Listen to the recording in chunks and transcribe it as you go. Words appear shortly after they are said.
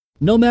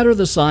No matter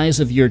the size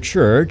of your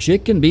church,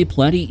 it can be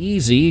plenty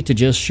easy to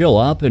just show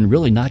up and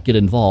really not get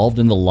involved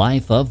in the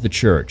life of the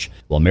church.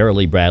 Well,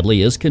 Maralee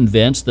Bradley is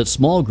convinced that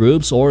small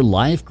groups or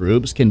life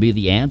groups can be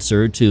the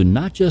answer to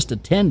not just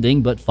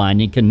attending, but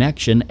finding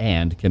connection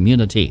and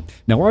community.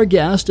 Now, our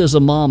guest is a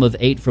mom of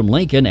 8 from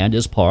Lincoln and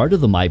is part of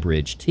the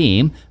MyBridge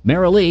team.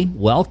 Maralee,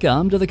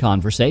 welcome to the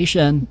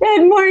conversation.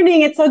 Good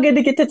morning. It's so good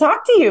to get to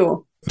talk to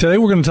you. Today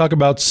we're going to talk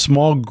about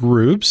small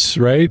groups,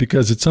 right?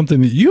 Because it's something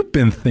that you've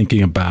been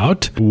thinking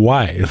about.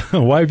 Why?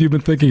 Why have you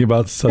been thinking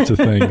about such a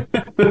thing?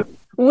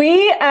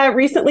 We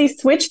recently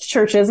switched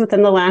churches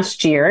within the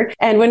last year.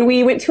 And when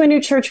we went to a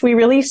new church, we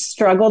really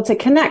struggled to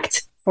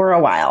connect for a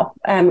while.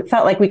 It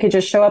felt like we could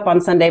just show up on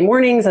Sunday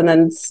mornings and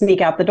then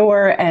sneak out the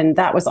door. And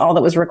that was all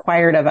that was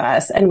required of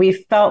us. And we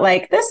felt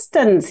like this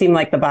doesn't seem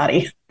like the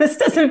body. This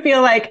doesn't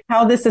feel like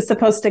how this is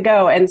supposed to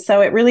go. And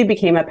so it really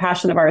became a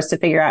passion of ours to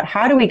figure out,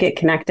 how do we get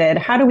connected?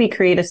 How do we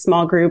create a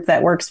small group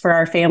that works for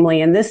our family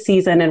in this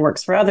season and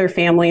works for other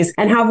families?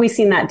 And how have we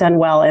seen that done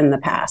well in the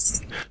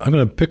past? I'm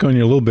going to pick on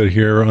you a little bit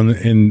here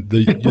in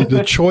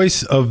the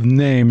choice of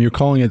name. You're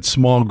calling it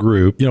small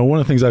group. You know, one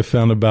of the things I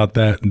found about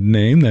that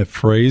name, that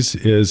phrase,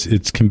 is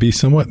it can be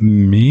somewhat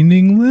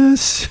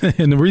meaningless.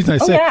 And the reason I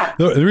say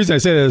the reason I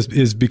say that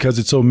is because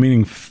it's so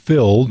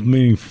meaningful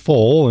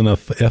in a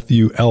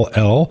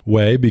FULL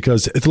way,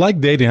 because it's like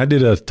dating. I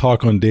did a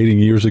talk on dating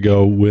years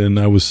ago when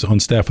I was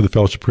on staff with the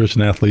Fellowship of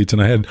Christian Athletes,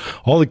 and I had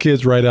all the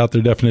kids write out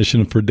their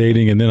definition for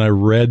dating, and then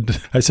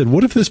I said,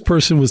 what if this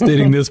person was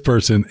dating this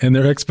person, and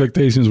their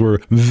expectations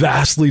were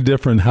vastly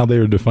different how they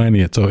were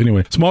defining it. So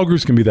anyway, small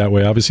groups can be that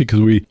way, obviously,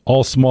 because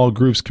all small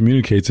groups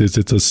communicates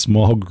it's a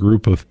small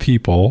group of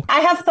people. I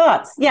have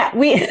thoughts. Yeah,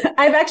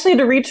 I've actually had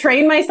to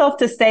retrain myself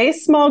to say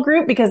small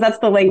group because that's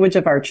the language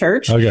of our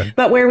church. Okay.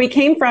 But where we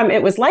came from,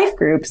 it was life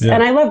groups,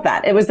 and I love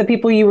that. It was the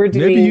people you were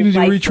doing. Maybe you need to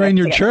retrain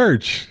your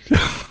church.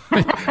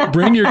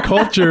 Bring your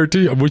culture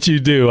to, which you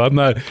do. I'm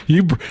not,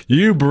 you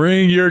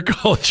bring your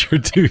culture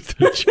to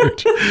the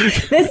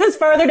church. This is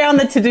farther down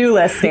the to-do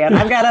list, Dan.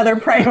 I've got other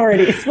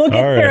priorities. We'll get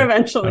there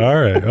eventually. All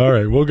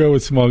right. We'll go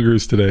with small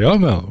groups today. Oh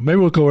no, maybe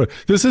we'll go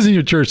with, this isn't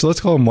your church. So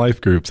let's call them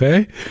life groups,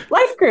 hey?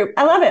 Life group.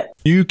 I love it.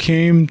 You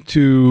came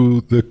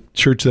to the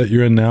church that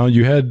you're in now.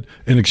 You had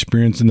an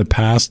experience in the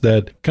past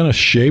that kind of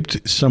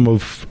shaped some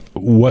of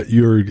what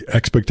your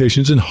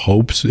expectations and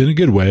hopes, in a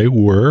good way,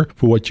 were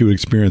for what you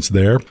experienced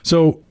there.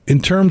 So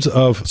in terms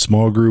of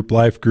small group,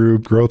 life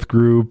group, growth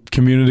group,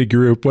 community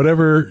group,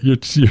 whatever your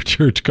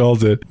church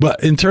calls it,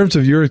 but in terms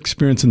of your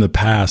experience in the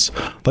past,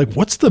 like,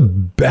 what's the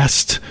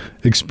best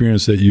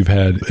experience that you've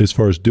had as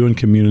far as doing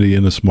community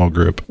in a small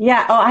group?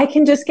 Yeah. Oh, I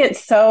can just get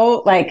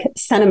so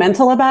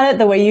sentimental about it,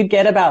 the way you'd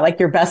get about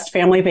your best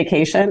family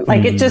vacation.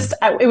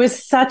 It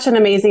was such an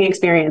amazing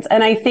experience.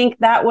 And I think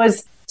that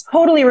was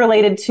totally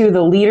related to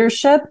the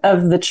leadership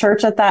of the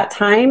church at that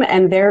time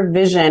and their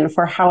vision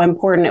for how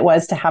important it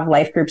was to have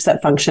life groups that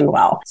functioned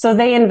well. So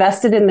they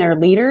invested in their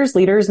leaders.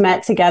 Leaders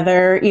met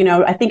together,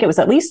 I think it was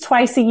at least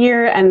twice a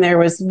year, and there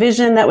was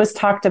vision that was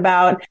talked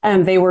about.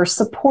 They were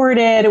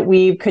supported.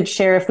 We could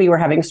share if we were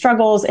having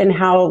struggles in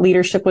how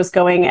leadership was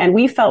going. And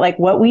we felt like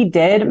what we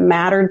did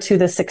mattered to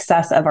the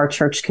success of our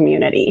church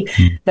community,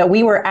 that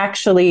we were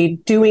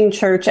actually doing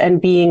church and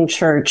being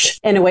church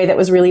in a way that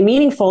was really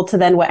meaningful to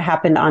then what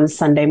happened on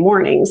Sunday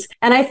mornings.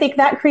 And I think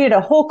that created a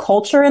whole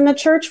culture in the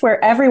church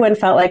where everyone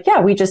felt like,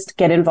 we just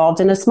get involved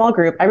in a small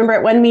group. I remember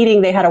at one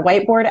meeting, they had a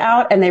whiteboard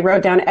out and they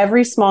wrote down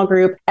every small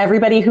group,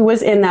 everybody who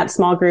was in that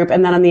small group.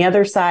 And then on the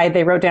other side,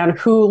 they wrote down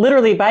who,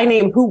 literally by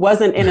name, who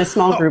wasn't in a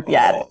small group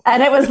yet.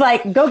 And it was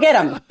like, go get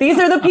them. These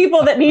are the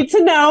people that need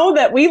to know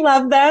that we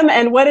love them.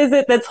 And what is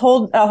it that's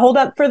hold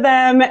up for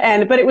them?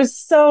 But it was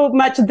so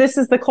much, this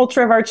is the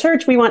culture of our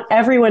church. We want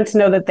everyone to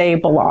know that they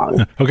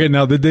belong. Okay.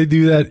 Now, did they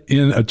do that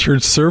in a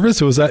church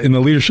service, or was that in the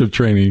leadership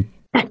training?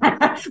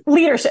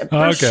 Leadership.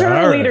 For sure,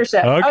 right.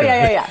 Leadership.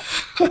 Okay.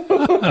 Oh,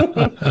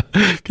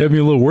 yeah. Got me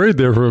a little worried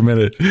there for a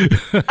minute.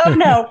 Oh,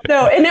 no.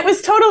 And it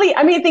was totally,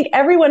 I think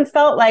everyone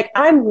felt like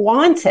I'm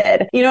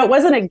wanted. It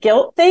wasn't a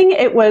guilt thing.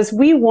 It was,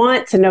 we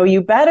want to know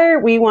you better.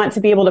 We want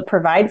to be able to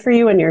provide for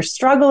you when you're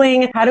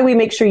struggling. How do we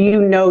make sure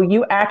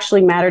you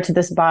actually matter to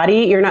this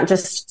body? You're not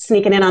just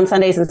sneaking in on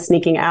Sundays and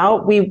sneaking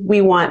out.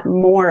 We want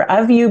more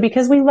of you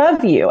because we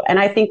love you. And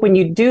I think when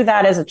you do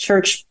that as a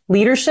church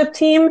leadership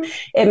team,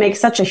 it makes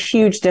such a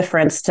huge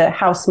difference to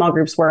how small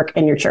groups work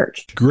in your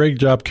church. Great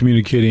job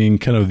communicating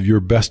kind of your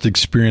best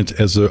experience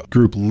as a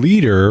group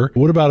leader.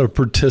 What about a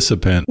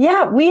participant?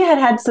 Yeah, we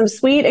had some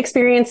sweet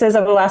experiences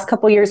over the last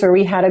couple of years where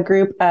we had a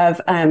group of,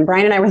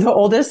 Brian and I were the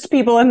oldest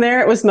people in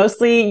there. It was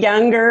mostly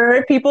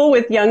younger people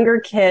with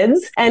younger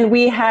kids. And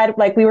we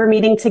were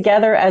meeting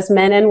together as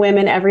men and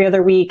women every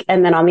other week.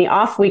 And then on the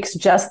off weeks,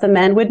 just the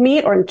men would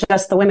meet or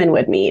just the women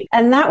would meet.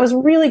 And that was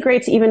really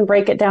great to even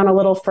break it down a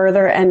little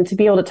further and to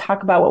be able to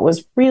talk about what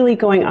was really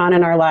going on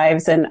in our lives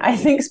lives. And I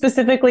think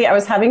specifically, I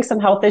was having some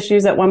health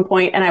issues at one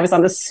point, and I was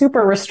on this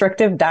super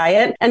restrictive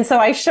diet. And so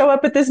I show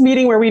up at this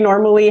meeting where we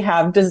normally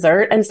have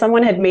dessert, and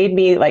someone had made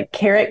me like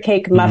carrot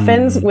cake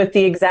muffins with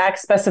the exact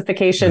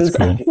specifications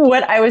of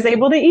what I was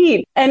able to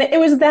eat. And it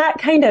was that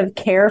kind of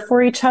care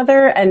for each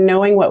other and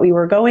knowing what we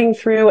were going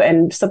through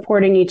and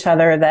supporting each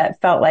other that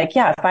felt like,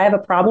 yeah, if I have a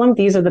problem,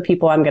 these are the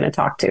people I'm going to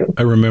talk to.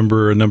 I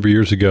remember a number of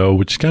years ago,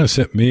 which kind of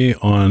sent me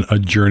on a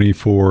journey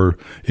for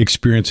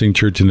experiencing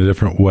church in a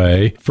different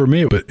way. For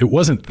me, it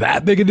wasn't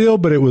that big a deal,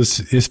 but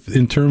it's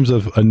in terms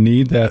of a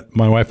need that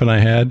my wife and I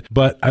had.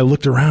 But I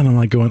looked around and I'm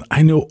like going,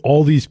 I know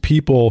all these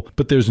people,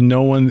 but there's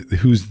no one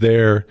who's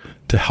there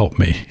to help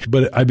me.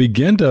 But I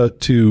began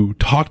to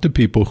talk to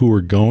people who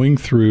were going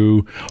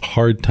through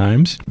hard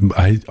times.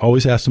 I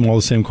always ask them all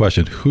the same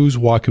question: who's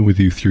walking with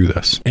you through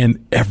this?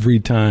 And every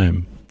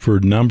time, for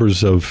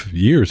numbers of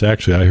years,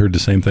 actually, I heard the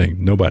same thing: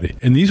 nobody.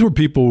 And these were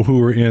people who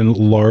were in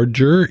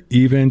larger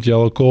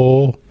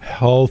evangelical,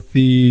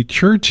 healthy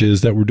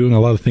churches that were doing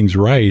a lot of things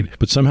right,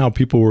 but somehow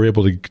people were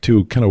able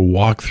to kind of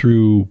walk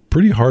through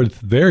pretty hard,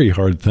 very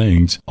hard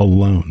things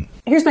alone.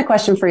 Here's my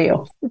question for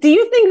you. Do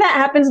you think that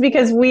happens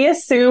because we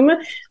assume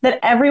that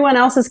everyone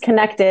else is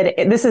connected?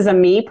 This is a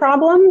me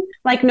problem.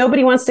 Like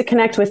nobody wants to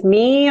connect with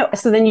me.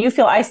 So then you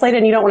feel isolated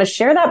and you don't want to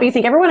share that, but you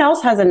think everyone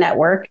else has a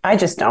network. I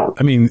just don't.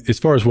 I mean, as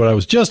far as what I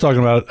was just talking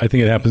about, I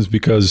think it happens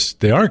because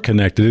they aren't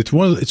connected. It's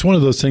one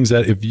of those things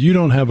that if you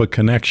don't have a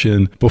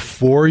connection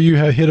before you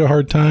have hit a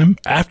hard time,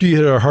 after you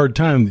hit a hard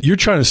time, you're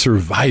trying to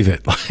survive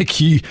it. Like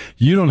you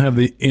don't have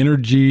the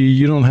energy,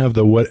 you don't have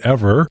the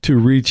whatever to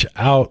reach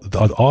out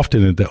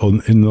often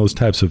in those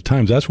types of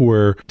times. That's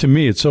where, to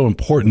me, it's so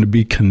important to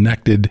be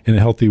connected in a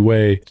healthy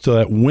way so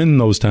that when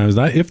those times,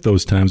 not if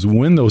those times,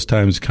 when those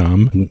times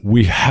come,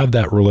 we have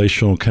that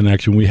relational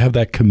connection. We have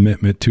that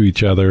commitment to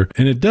each other.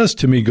 And it does,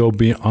 to me, go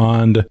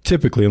beyond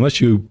typically, unless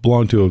you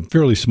belong to a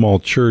fairly small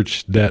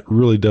church that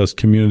really does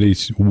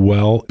communities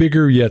well,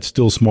 bigger yet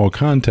still small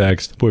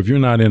context. But if you're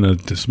not in a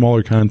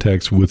smaller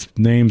context with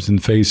names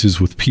and faces,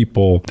 with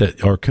people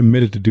that are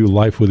committed to do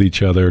life with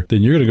each other,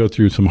 then you're going to go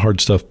through some hard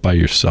stuff by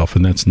yourself.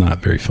 And that's not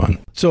very fun.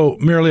 So,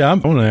 Maralee, I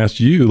want to ask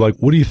you, like,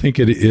 what do you think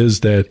it is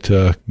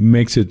that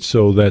makes it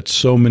so that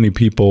so many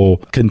people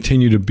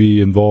continue to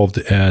be involved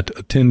at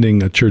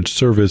attending a church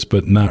service,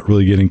 but not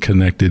really getting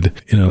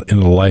connected in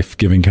a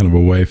life-giving kind of a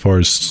way, as far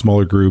as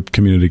smaller group,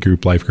 community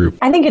group, life group?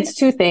 I think it's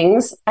two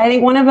things. I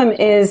think one of them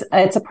is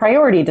it's a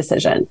priority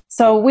decision.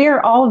 So we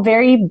are all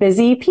very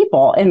busy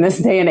people in this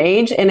day and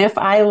age. And if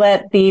I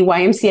let the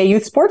YMCA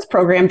youth sports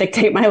program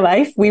dictate my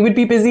life, we would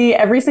be busy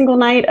every single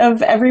night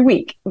of every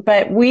week.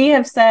 But we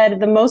have said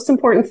the most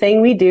important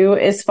thing we do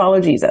is follow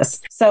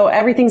Jesus. So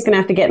everything's going to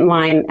have to get in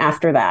line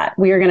after that.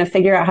 We are going to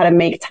figure out how to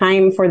make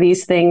time for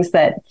these things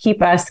that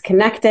keep us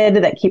connected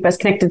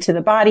to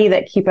the body,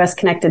 that keep us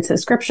connected to the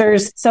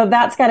scriptures. So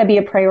that's got to be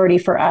a priority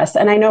for us.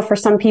 And I know for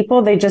some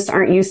people, they just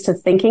aren't used to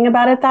thinking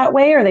about it that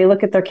way, or they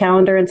look at their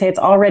calendar and say, it's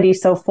already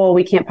so full,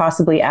 we can't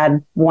possibly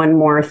add one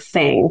more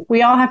thing.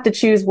 We all have to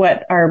choose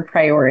what our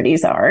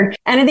priorities are.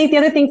 And I think the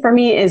other thing for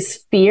me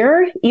is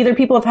fear. Either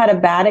people have had a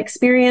bad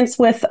experience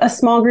with a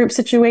small group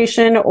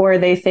situation, or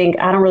they think,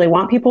 I don't really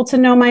want people to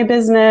know my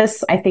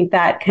business. I think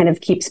that kind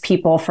of keeps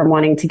people from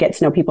wanting to get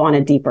to know people on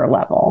a deeper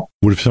level.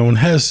 What if someone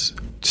has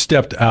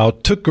stepped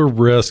out, took a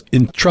risk,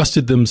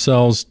 entrusted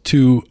themselves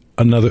to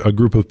a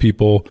group of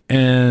people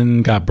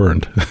and got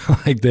burned?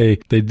 Like they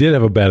did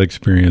have a bad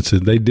experience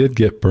and they did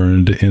get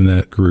burned in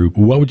that group.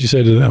 What would you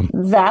say to them?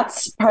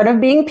 That's part of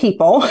being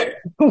people.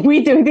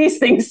 We do these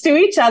things to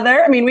each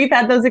other. I mean, we've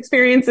had those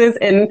experiences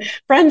in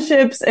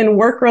friendships and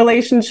work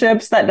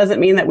relationships. That doesn't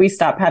mean that we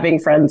stop having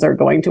friends or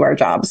going to our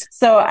jobs.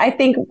 So I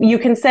think you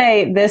can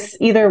say this,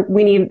 either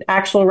we need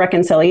actual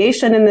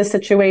reconciliation in this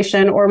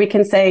situation, or we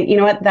can say, you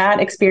know what,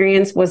 that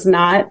experience was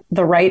not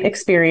the right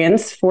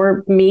experience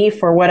for me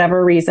for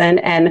whatever reason.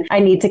 And I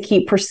need to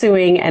keep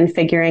pursuing and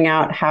figuring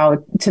out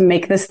how to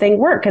make this thing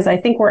work. Because I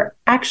think we're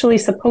actually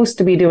supposed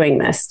to be doing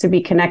this, to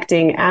be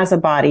connecting as a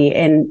body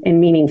in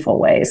meaningful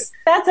ways.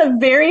 That's a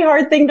very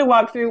hard thing to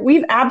walk through.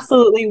 We've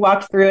absolutely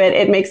walked through it.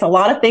 It makes a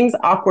lot of things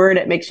awkward.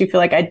 It makes you feel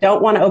like I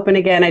don't want to open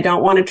again. I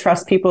don't want to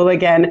trust people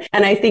again.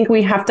 And I think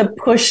we have to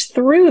push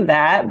through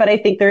that. But I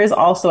think there is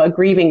also a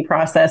grieving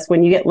process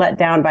when you get let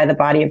down by the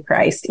body of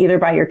Christ, either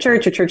by your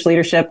church or church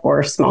leadership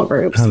or small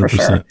groups, 100%. For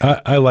sure.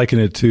 I liken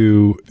it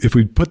to, if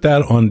we put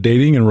that on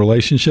dating and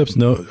relationships,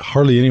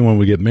 hardly anyone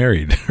would get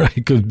married,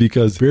 right?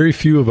 Because very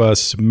few of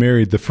us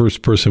married the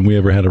first person we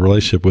ever had a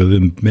relationship with.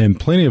 And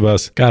plenty of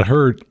us got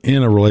hurt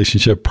in a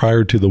relationship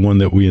prior to the one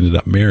that we ended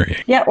up marrying.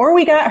 Yeah. Or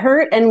we got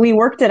hurt and we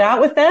worked it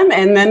out with them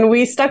and then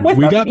we stuck with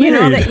them. Got married. You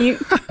know, that you,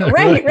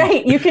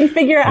 right. You can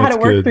figure out how to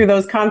work through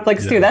those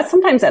conflicts too.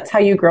 Sometimes that's how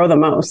you grow the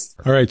most.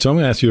 All right. So I'm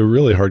going to ask you a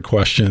really hard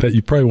question that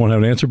you probably won't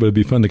have an answer, but it'd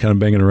be fun to kind of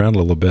bang it around a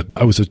little bit.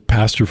 I was a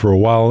pastor for a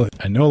while.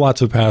 I know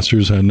lots of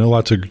pastors. I know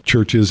lots of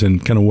churches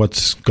and kind of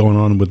what's going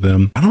on with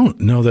them. I don't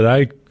know that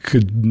I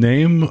could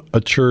name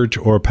a church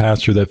or a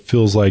pastor that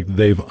feels like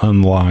they've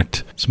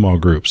unlocked small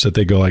groups, that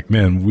they go like,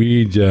 man,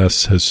 we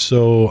just have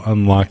so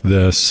unlocked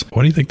this.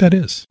 What do you think that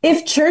is?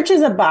 If church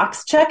is a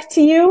box check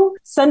to you,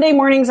 Sunday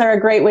mornings are a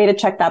great way to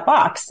check that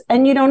box,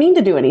 and you don't need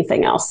to do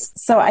anything else.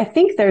 So I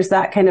think there's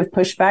that kind of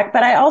pushback,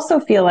 but I also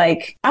feel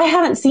like I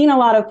haven't seen a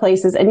lot of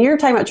places, and you're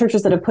talking about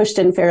churches that have pushed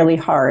in fairly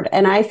hard.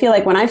 And I feel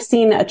like when I've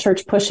seen a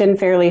church push in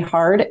fairly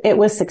hard, it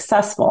was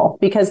successful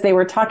because they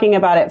were talking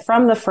about it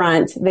from the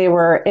front. They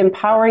were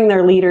empowering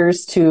their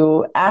leaders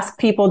to ask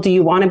people, do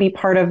you want to be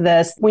part of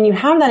this? When you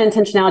have that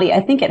intentionality,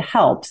 I think it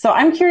helps. So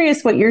I'm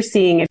curious what you're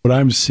seeing. What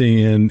I'm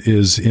seeing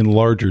is in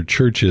larger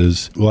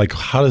churches, like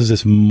how does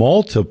this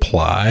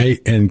multiply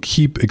and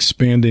keep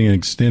expanding and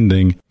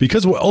extending?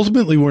 Because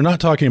ultimately we're not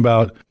talking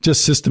about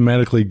just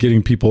systematically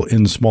getting people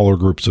in smaller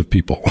groups of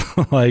people.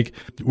 Like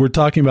we're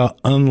talking about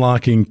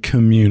unlocking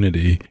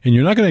community, and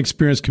you're not going to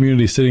experience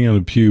community sitting on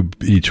a pew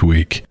each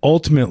week.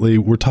 Ultimately,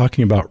 we're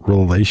talking about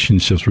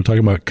relationships. We're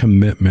talking about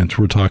commitments.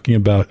 We're talking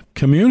about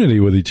community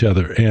with each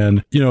other.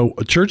 And,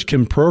 a church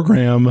can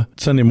program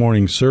Sunday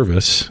morning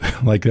service.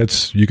 Like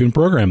you can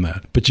program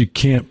that, but you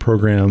can't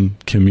program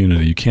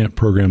community. You can't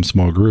program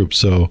small groups.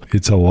 So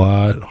it's a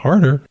lot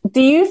harder.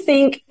 Do you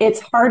think it's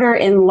harder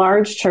in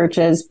large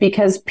churches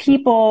because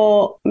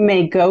people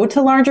may go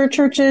to larger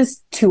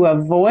churches to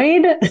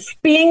avoid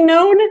being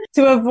known,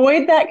 to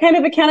avoid that kind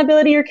of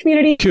accountability or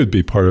community? Could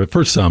be part of it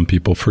for some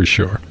people, for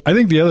sure. I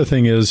think the other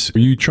thing is, are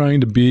you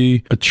trying to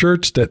be a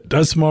church that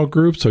does small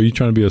groups? Or are you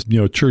trying to be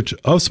a church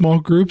of small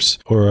groups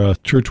or a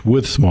church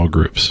with small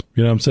groups?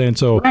 You know what I'm saying?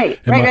 So am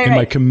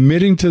I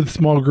committing to the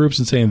small groups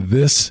and saying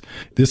this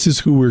is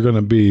who we're going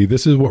to be,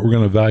 this is what we're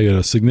going to value at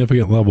a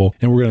significant level,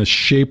 and we're going to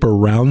shape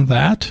around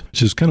that,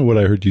 which is kind of what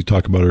I heard you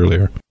talk about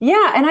earlier.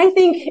 Yeah, and I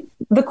think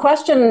the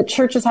question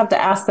churches have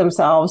to ask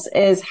themselves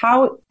is,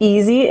 how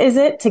easy is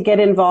it to get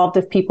involved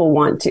if people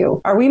want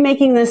to? Are we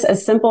making this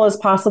as simple as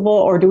possible,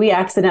 or do we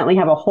accidentally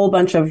have a whole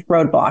bunch of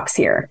roadblocks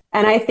here?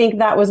 And I think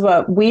that was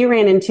what we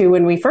ran into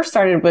when we first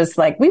started, was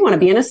like, we want to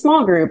be in a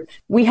small group.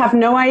 We have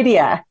no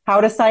idea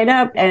how to sign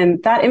up.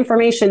 And that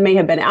information may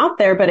have been out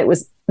there, but it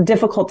was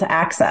difficult to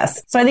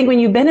access. So I think when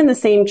you've been in the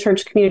same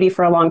church community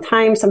for a long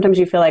time, sometimes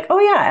you feel like, oh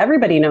yeah,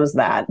 everybody knows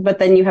that. But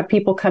then you have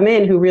people come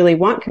in who really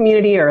want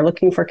community or are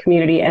looking for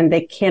community, and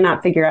they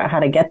cannot figure out how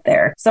to get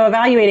there. So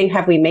evaluating,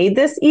 have we made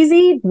this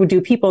easy? Do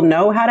people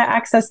know how to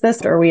access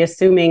this? Or are we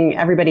assuming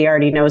everybody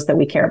already knows that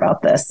we care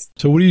about this?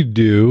 So what do you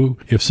do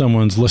if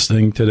someone's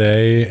listening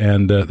today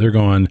and they're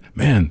going,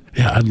 man,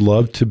 yeah, I'd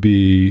love to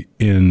be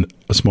in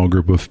a small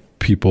group of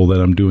people that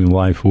I'm doing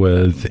life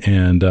with,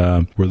 and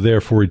we're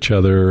there for each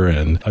other,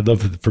 and I'd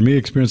love for me to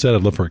experience that.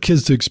 I'd love for our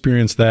kids to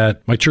experience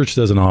that. My church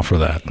doesn't offer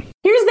that.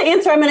 Here's the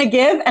answer I'm going to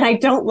give, and I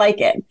don't like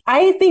it.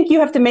 I think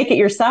you have to make it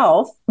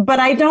yourself, but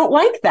I don't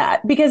like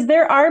that, because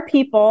there are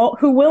people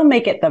who will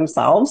make it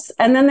themselves,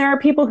 and then there are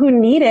people who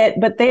need it,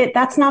 but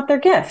that's not their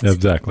gift.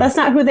 Exactly. That's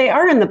not who they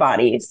are in the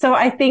body. So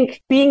I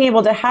think being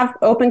able to have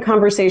open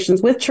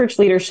conversations with church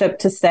leadership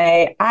to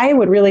say, I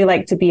would really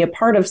like to be a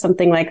part of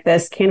something like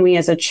this. Can we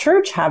as a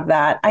church have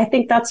that? I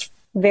think that's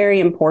very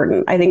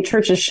important. I think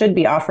churches should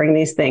be offering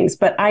these things,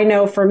 but I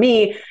know for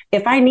me,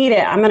 if I need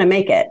it, I'm going to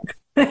make it.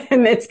 And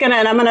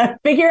I'm going to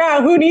figure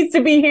out who needs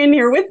to be in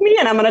here with me,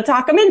 and I'm going to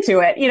talk them into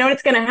it.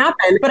 It's going to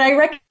happen. But I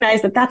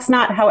recognize that that's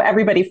not how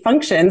everybody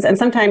functions. And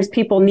sometimes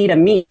people need a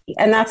me.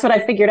 And that's what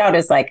I figured out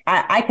is like,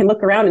 I can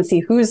look around and see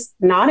who's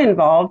not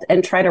involved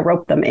and try to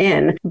rope them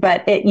in.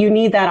 But you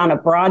need that on a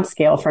broad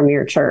scale from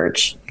your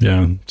church.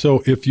 Yeah.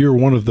 So if you're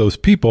one of those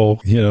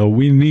people,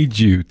 we need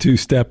you to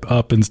step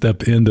up and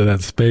step into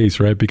that space,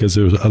 right? Because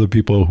there's other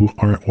people who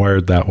aren't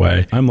wired that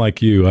way. I'm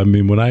like you. I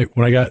mean, when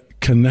I got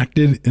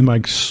connected in my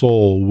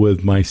soul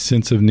with my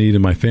sense of need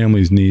and my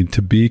family's need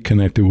to be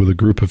connected with a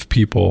group of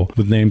people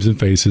with names and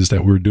faces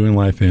that we're doing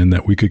life in,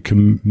 that we could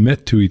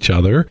commit to each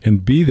other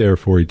and be there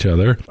for each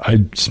other, I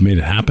just made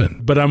it happen.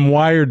 But I'm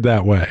wired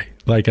that way.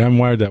 I'm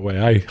wired that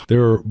way.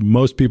 There are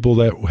most people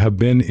that have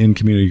been in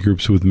community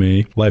groups with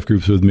me, life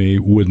groups with me,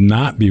 would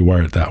not be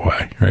wired that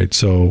way, right?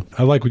 So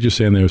I like what you're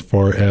saying there as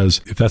far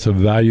as if that's a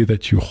value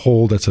that you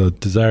hold, that's a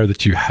desire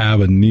that you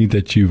have, a need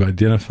that you've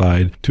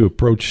identified, to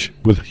approach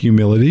with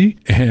humility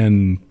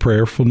and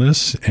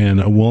prayerfulness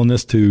and a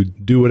willingness to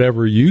do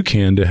whatever you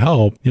can to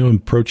help,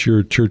 approach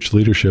your church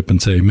leadership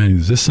and say, man,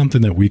 is this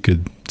something that we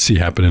could see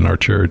happen in our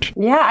church?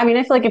 Yeah. I mean,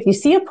 I feel like if you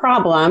see a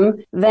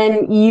problem,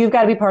 then you've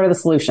got to be part of the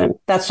solution.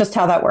 That's just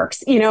how that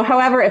works.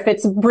 However, if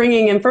it's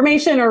bringing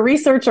information or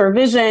research or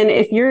vision,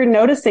 if you're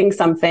noticing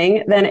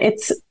something, then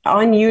it's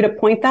on you to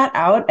point that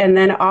out and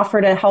then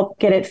offer to help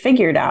get it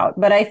figured out.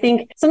 But I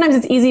think sometimes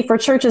it's easy for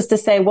churches to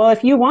say, well,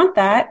 if you want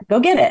that, go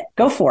get it,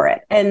 go for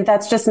it. And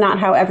that's just not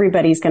how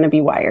everybody's going to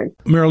be wired.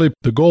 Maralee,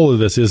 the goal of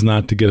this is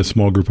not to get a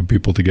small group of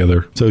people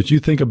together. So as you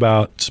think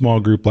about small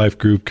group, life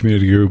group,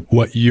 community group,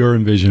 what your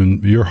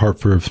envision, your heart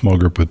for a small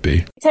group would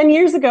be? 10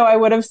 years ago, I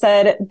would have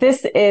said,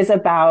 this is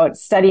about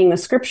studying the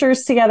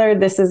scriptures together.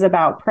 This is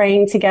about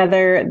praying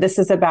together. This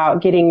is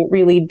about getting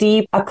really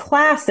deep, a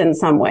class in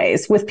some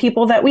ways with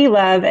people that we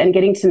love have and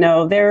getting to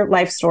know their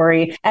life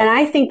story. And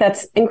I think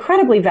that's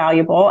incredibly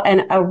valuable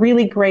and a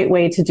really great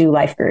way to do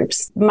life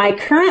groups. My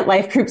current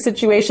life group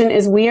situation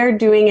is we are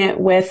doing it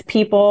with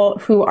people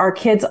who our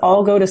kids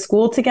all go to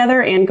school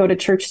together and go to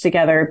church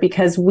together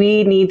because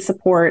we need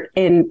support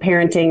in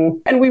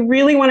parenting. And we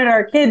really wanted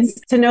our kids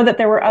to know that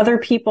there were other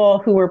people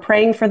who were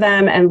praying for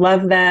them and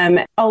love them.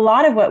 A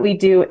lot of what we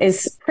do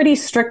is pretty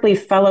strictly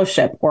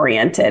fellowship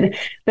oriented,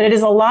 but it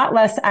is a lot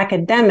less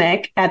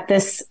academic at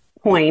this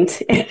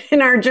point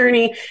in our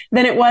journey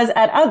than it was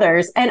at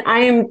others. And I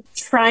am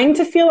trying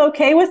to feel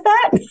okay with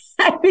that.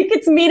 I think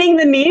it's meeting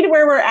the need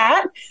where we're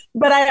at.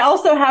 But I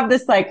also have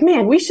this like,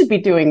 man, we should be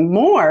doing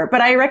more.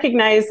 But I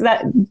recognize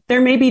that there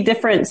may be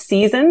different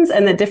seasons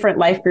and that different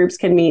life groups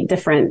can meet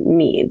different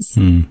needs.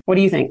 What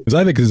do you think? Because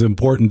I think it's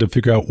important to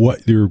figure out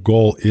what your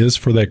goal is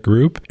for that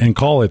group and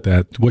call it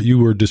that. What you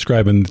were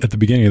describing at the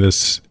beginning of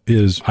this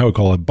is, I would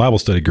call it Bible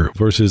study group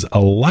versus a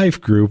life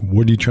group.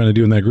 What are you trying to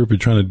do in that group? You're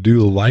trying to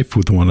do life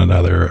with one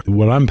another.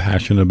 What I'm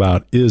passionate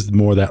about is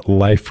more that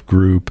life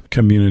group,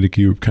 community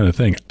group kind of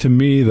thing. To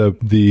me,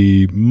 the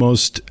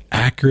most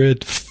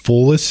accurate,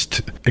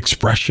 fullest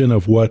expression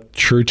of what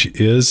church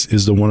is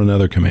the one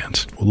another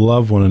commands.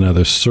 Love one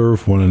another,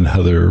 serve one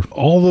another.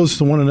 All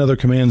those one another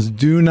commands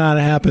do not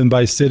happen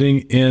by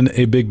sitting in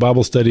a big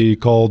Bible study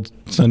called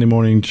Sunday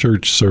morning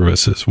church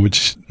services,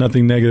 which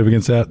nothing negative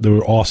against that.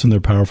 They're awesome.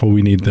 They're powerful.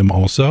 We need them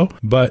also.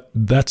 But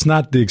that's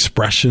not the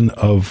expression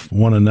of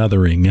one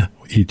anothering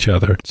each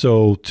other.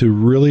 So to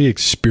really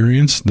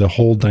experience the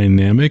whole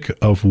dynamic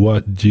of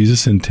what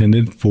Jesus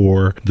intended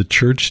for the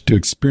church to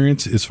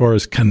experience as far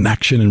as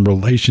connection and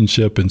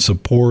relationship and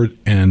support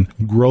and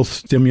growth,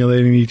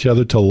 stimulating each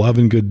other to love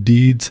and good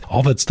deeds,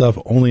 all that stuff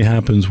only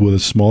happens with a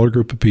smaller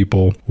group of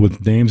people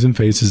with names and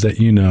faces that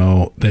you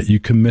know, that you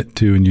commit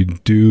to, and you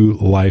do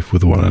life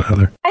with one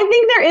another. I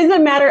think there is a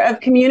matter of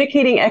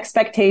communicating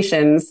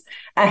expectations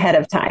ahead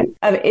of time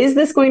of, is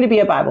this going to be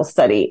a Bible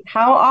study?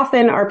 How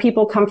often are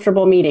people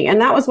comfortable meeting? And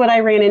that was what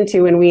I ran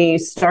into when we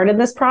started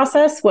this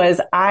process.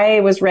 Was I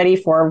was ready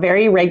for a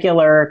very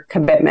regular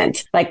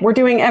commitment. Like, we're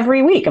doing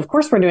every week. Of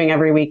course we're doing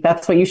every week.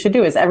 That's what you should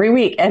do, is every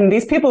week. And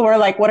these people were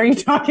like, what are you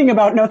talking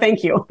about? No,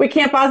 thank you. We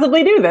can't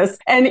possibly do this.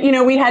 And,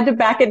 we had to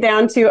back it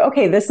down to,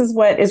 okay, this is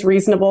what is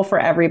reasonable for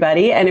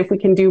everybody. And if we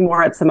can do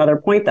more at some other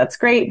point, that's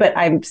great. But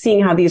I'm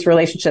seeing how these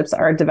relationships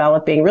are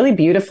developing really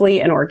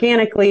beautifully and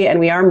organically. And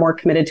we are more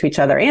committed to each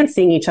other and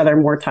seeing each other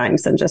more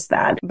times than just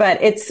that.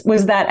 But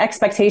was that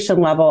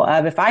expectation level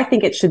of, if I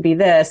think it should be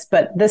this,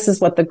 but this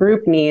is what the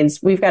group needs,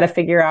 we've got to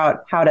figure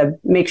out how to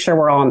make sure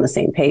we're all on the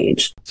same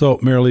page. So,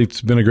 Maralee,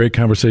 it's been a great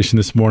conversation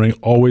this morning.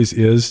 Always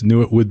is.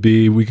 Knew it would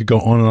be. We could go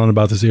on and on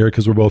about this area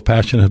because we're both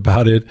passionate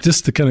about it.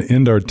 Just to kind of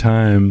end our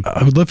time,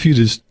 I would love for you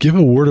to just give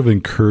a word of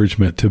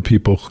encouragement to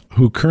people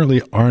who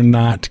currently are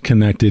not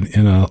connected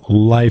in a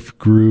life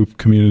group,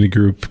 community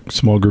group,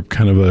 small group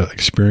kind of a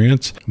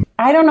experience.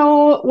 I don't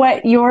know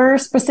what your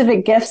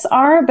specific gifts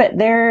are, but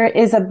there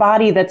is a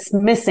body that's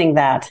missing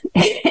that.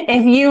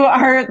 If you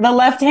are the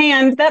left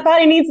hand, that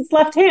body needs its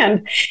left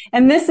hand.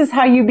 And this is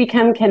how you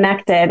become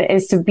connected,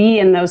 is to be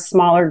in those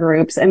smaller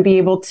groups and be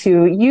able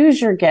to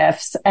use your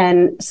gifts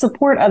and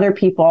support other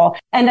people.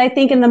 And I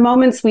think in the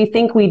moments we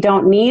think we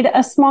don't need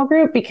a small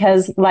group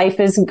because life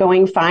is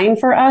going fine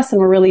for us and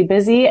we're really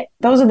busy,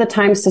 those are the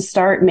times to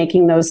start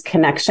making those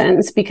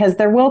connections, because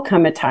there will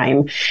come a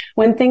time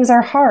when things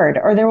are hard,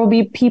 or there will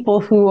be people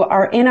who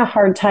are in a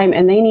hard time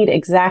and they need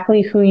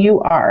exactly who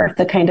you are,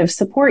 the kind of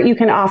support you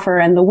can offer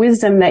and the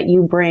wisdom that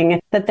you bring,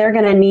 that they're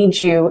going to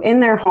need you in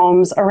their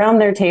homes, around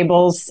their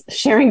tables,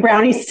 sharing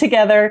brownies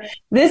together.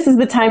 This is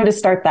the time to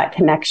start that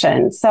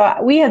connection. So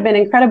we have been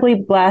incredibly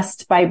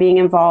blessed by being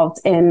involved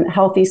in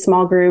healthy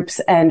small groups,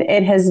 and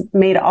it has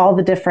made all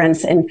the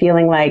difference in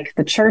feeling like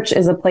the church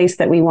is a place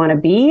that we want to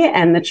be,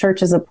 and the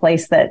church is a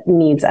place that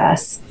needs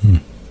us.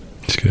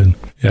 That's good.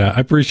 Yeah, I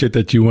appreciate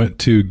that you went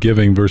to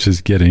giving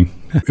versus getting.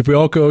 If we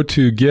all go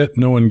to get,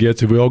 no one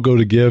gets. If we all go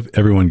to give,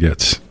 everyone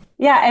gets.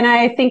 Yeah, and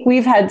I think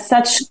we've had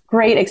such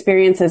great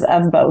experiences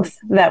of both,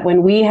 that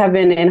when we have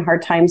been in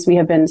hard times, we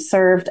have been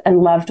served and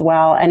loved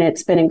well. And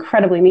it's been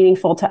incredibly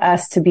meaningful to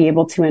us to be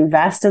able to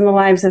invest in the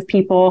lives of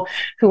people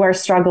who are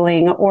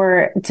struggling,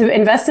 or to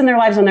invest in their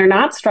lives when they're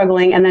not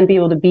struggling, and then be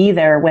able to be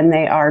there when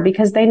they are,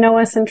 because they know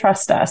us and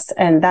trust us,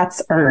 and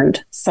that's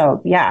earned.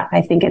 So yeah,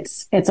 I think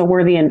it's a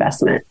worthy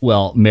investment.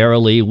 Well,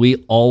 Maralee,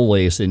 we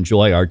always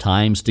enjoy our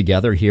times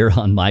together here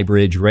on My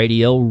Bridge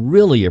Radio.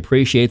 Really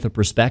appreciate the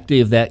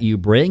perspective that you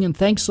bring, and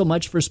thanks so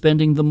much for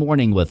spending the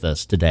morning with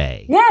us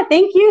today. Yeah,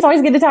 thank you. It's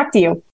always good to talk to you.